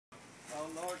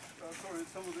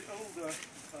some of the older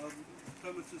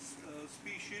Clematis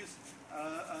species,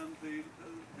 and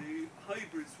the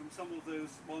hybrids from some of those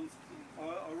ones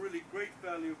are really great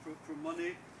value for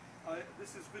money.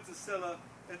 This is Viticella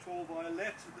et al.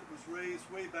 Violette that was raised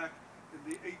way back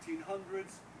in the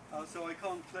 1800s. So I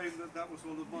can't claim that that was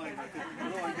one of mine, I think,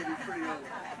 although I'm getting pretty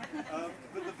old.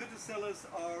 But the Viticellas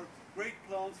are great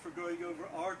plants for going over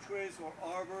archways or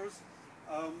arbors.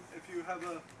 If you have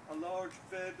a large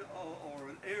bed or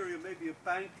an area, maybe a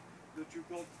bank, that you've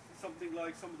got something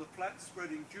like some of the flat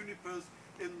spreading junipers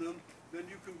in them, then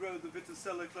you can grow the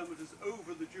Viticella clematis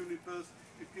over the junipers.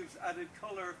 It gives added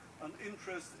color and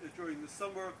interest during the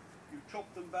summer. You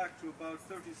chop them back to about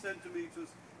 30 centimeters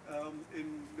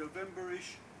in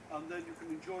November-ish, and then you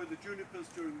can enjoy the junipers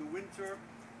during the winter.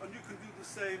 And you can do the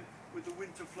same with the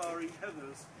winter flowering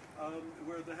heathers,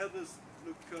 where the heathers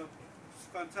look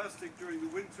fantastic during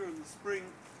the winter and the spring,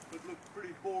 but look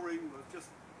pretty boring with just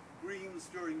greens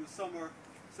during the summer.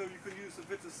 So you can use the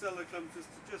Viticella clematis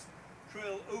to just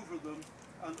trail over them.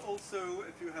 And also,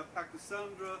 if you have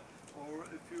Pachysandra, or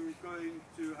if you're going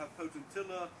to have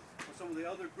Potentilla, or some of the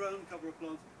other ground cover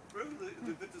plants, grow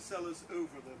the Viticellas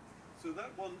over them. So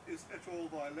that one is et al.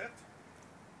 Violette.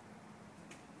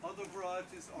 Other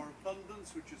varieties are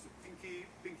Abundance, which is a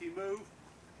pinky mauve.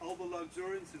 Alba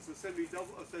luxurians is a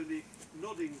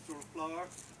semi-nodding sort of flower.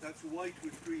 That's white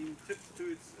with green tips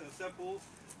to its sepals.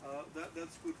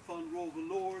 That's good fun. Raw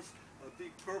velours,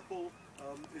 deep purple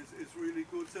is really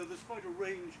good. So there's quite a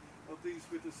range of these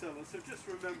Viticellas. So just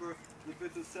remember the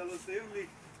Viticellas. The only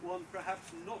one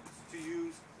perhaps not to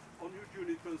use on your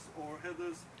junipers or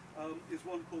heathers is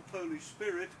one called Polish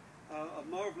Spirit, a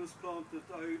marvelous plant that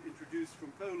I introduced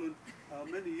from Poland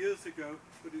many years ago,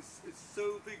 but it's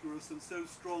so vigorous and so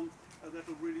strong that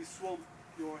it'll really swamp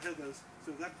your heathers,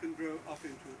 so that can grow up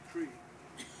into a tree.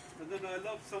 And then I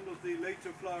love some of the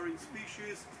later flowering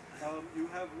species. You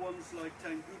have ones like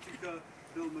Tangutica,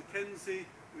 Bill Mackenzie,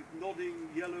 with nodding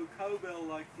yellow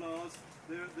cowbell-like flowers.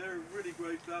 They're really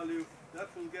great value. That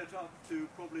will get up to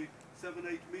probably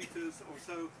 7-8 meters or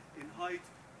so in height.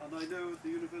 And I know at the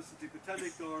University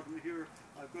Botanic Garden here,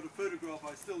 I've got a photograph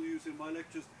I still use in my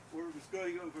lectures where it was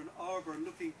going over an arbor and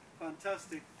looking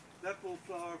fantastic. That will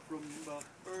flower from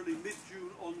early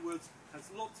mid-June onwards, has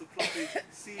lots of fluffy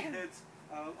seed heads,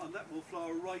 and that will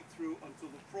flower right through until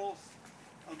the frost.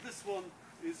 And this one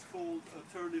is called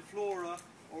Turniflora,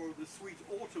 or the sweet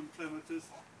autumn clematis.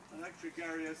 And actually,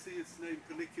 Gary, I see it's named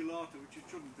Paniculata, which it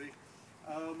shouldn't be.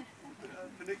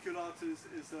 Paniculata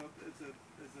is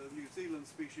a New Zealand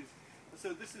species.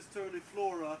 So this is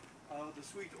Turniflora, the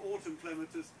sweet autumn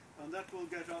clematis, and that will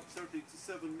get up certainly to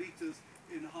 7 meters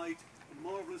in height.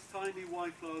 Marvelous tiny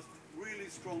white flowers, really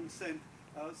strong scent.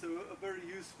 So a very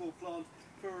useful plant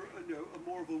for a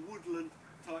more of a woodland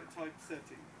type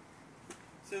setting.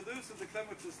 So those are the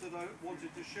clematis that I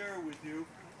wanted to share with you,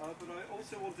 but I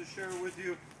also want to share with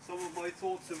you some of my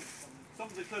thoughts of some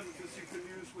of the clematis you can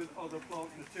use with other plant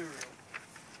material.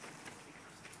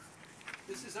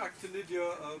 This is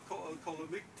Actinidia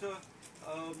columicta,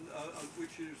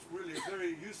 which is really a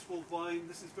very useful vine.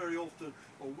 This is very often,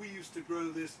 or we used to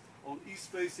grow this on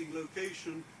east-facing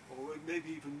location, or maybe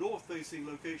even north-facing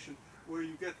location, where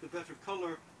you get the better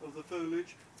color of the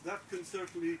foliage. That can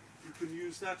certainly, you can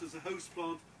use that as a host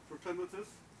plant for clematis.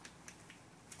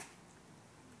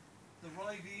 The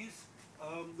ribes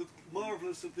look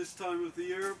marvellous at this time of the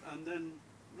year, and then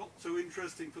not so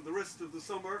interesting for the rest of the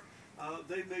summer.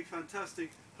 They make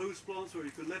fantastic host plants where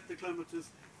you can let the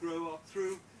clematis grow up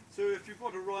through. So if you've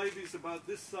got a ribes about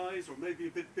this size, or maybe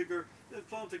a bit bigger, then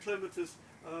plant a clematis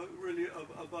really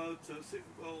about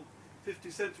 50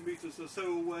 centimeters or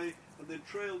so away, and then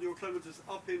trail your clematis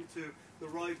up into the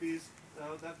ribes.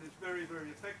 That is very, very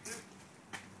effective.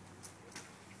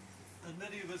 And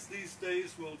many of us these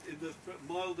days, well, in the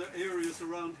milder areas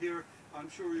around here, I'm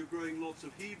sure you're growing lots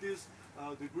of hebes,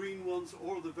 the green ones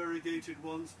or the variegated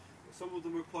ones. Some of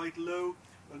them are quite low,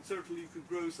 and certainly you could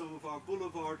grow some of our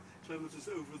boulevard clematis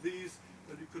over these.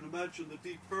 And you can imagine the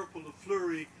deep purple of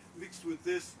Fleury mixed with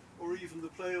this, or even the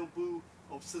Pleo Bou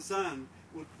of Cézanne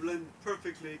would blend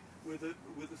perfectly with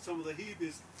some of the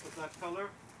hebes of that colour.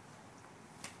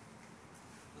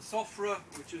 The Sophra,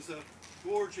 which is a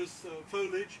gorgeous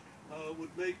foliage,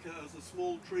 would make, as a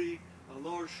small tree, a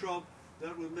large shrub.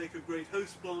 That would make a great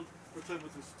host plant for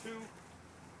clematis too.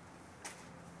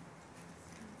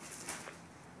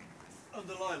 And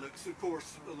the lilacs, of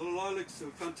course. The lilacs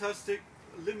are fantastic.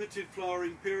 Limited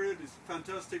flowering period is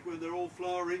fantastic when they're all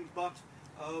flowering, but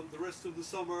the rest of the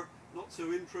summer not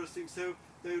so interesting. So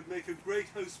they would make a great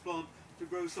host plant to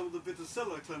grow some of the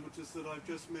Viticella clematis that I've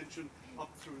just mentioned up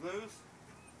through those.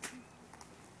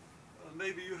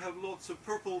 maybe you have lots of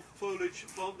purple foliage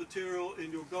plant material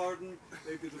in your garden,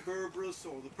 maybe the berberis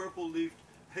or the purple-leafed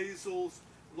hazels,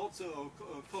 lots of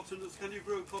cotinus. Can you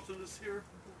grow cotinus here?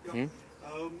 Yeah.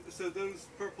 So those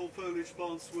purple foliage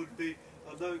plants would be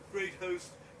a great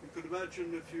host. You could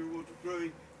imagine if you were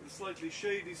growing in a slightly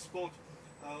shady spot,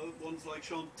 ones like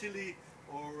Chantilly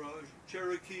or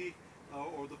Cherokee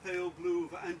or the pale blue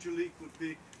of Angelique would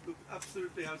look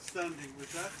absolutely outstanding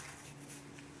with that.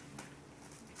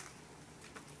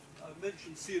 I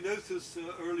mentioned Ceanothus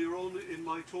earlier on in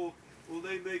my talk. Well,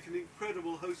 they make an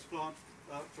incredible host plant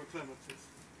for clematis.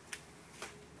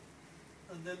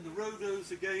 And then the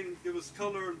rhodos, again, give us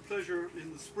colour and pleasure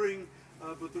in the spring,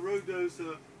 but the rhodos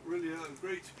are really a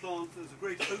great plant, as a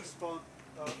great host plant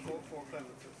for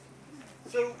clematis.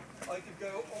 So I could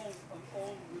go on and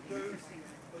on with those,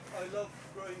 but I love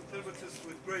growing clematis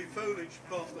with grey foliage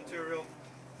plant material.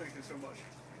 Thank you so much.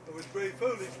 With grey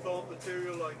foliage plant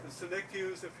material like the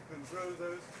Senecio, if you can grow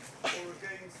those, or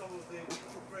again some of the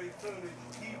grey foliage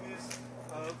kiwis,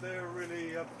 they're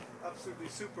really absolutely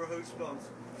super host plants.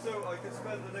 So I could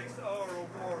spend the next hour or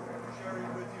more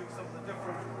sharing with you some of the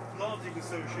different planting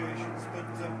associations, but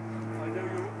I know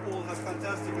you all have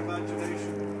fantastic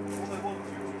imagination. All I want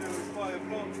you to do is buy a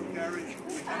plant from Gary.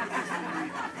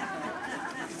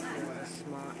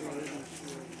 Smart lady, she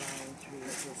was buying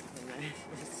trees with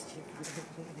clematis.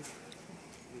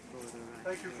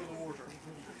 Thank you for the water.